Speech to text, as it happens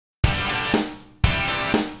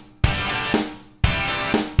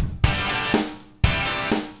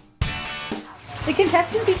The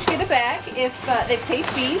contestants each get a bag if they pay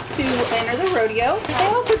fees to enter the rodeo. They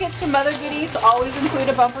also get some other goodies, always include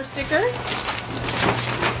a bumper sticker.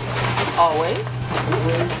 Always.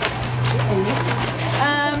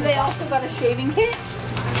 They also got a shaving kit.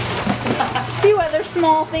 A few other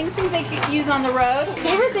small things they could use on the road.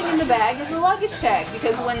 Favorite thing in the bag is the luggage tag,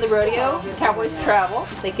 because when the rodeo cowboys travel,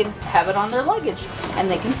 they can have it on their luggage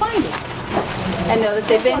and they can find it and know that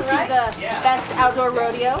they've been to the best outdoor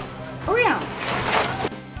rodeo around.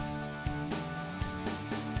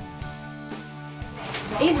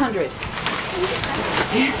 800.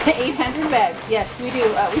 800 bags, yes, we do.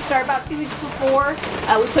 We start about 2 weeks before.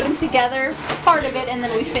 We put them together, part of it, and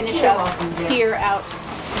then we finish up here out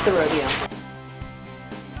at the rodeo.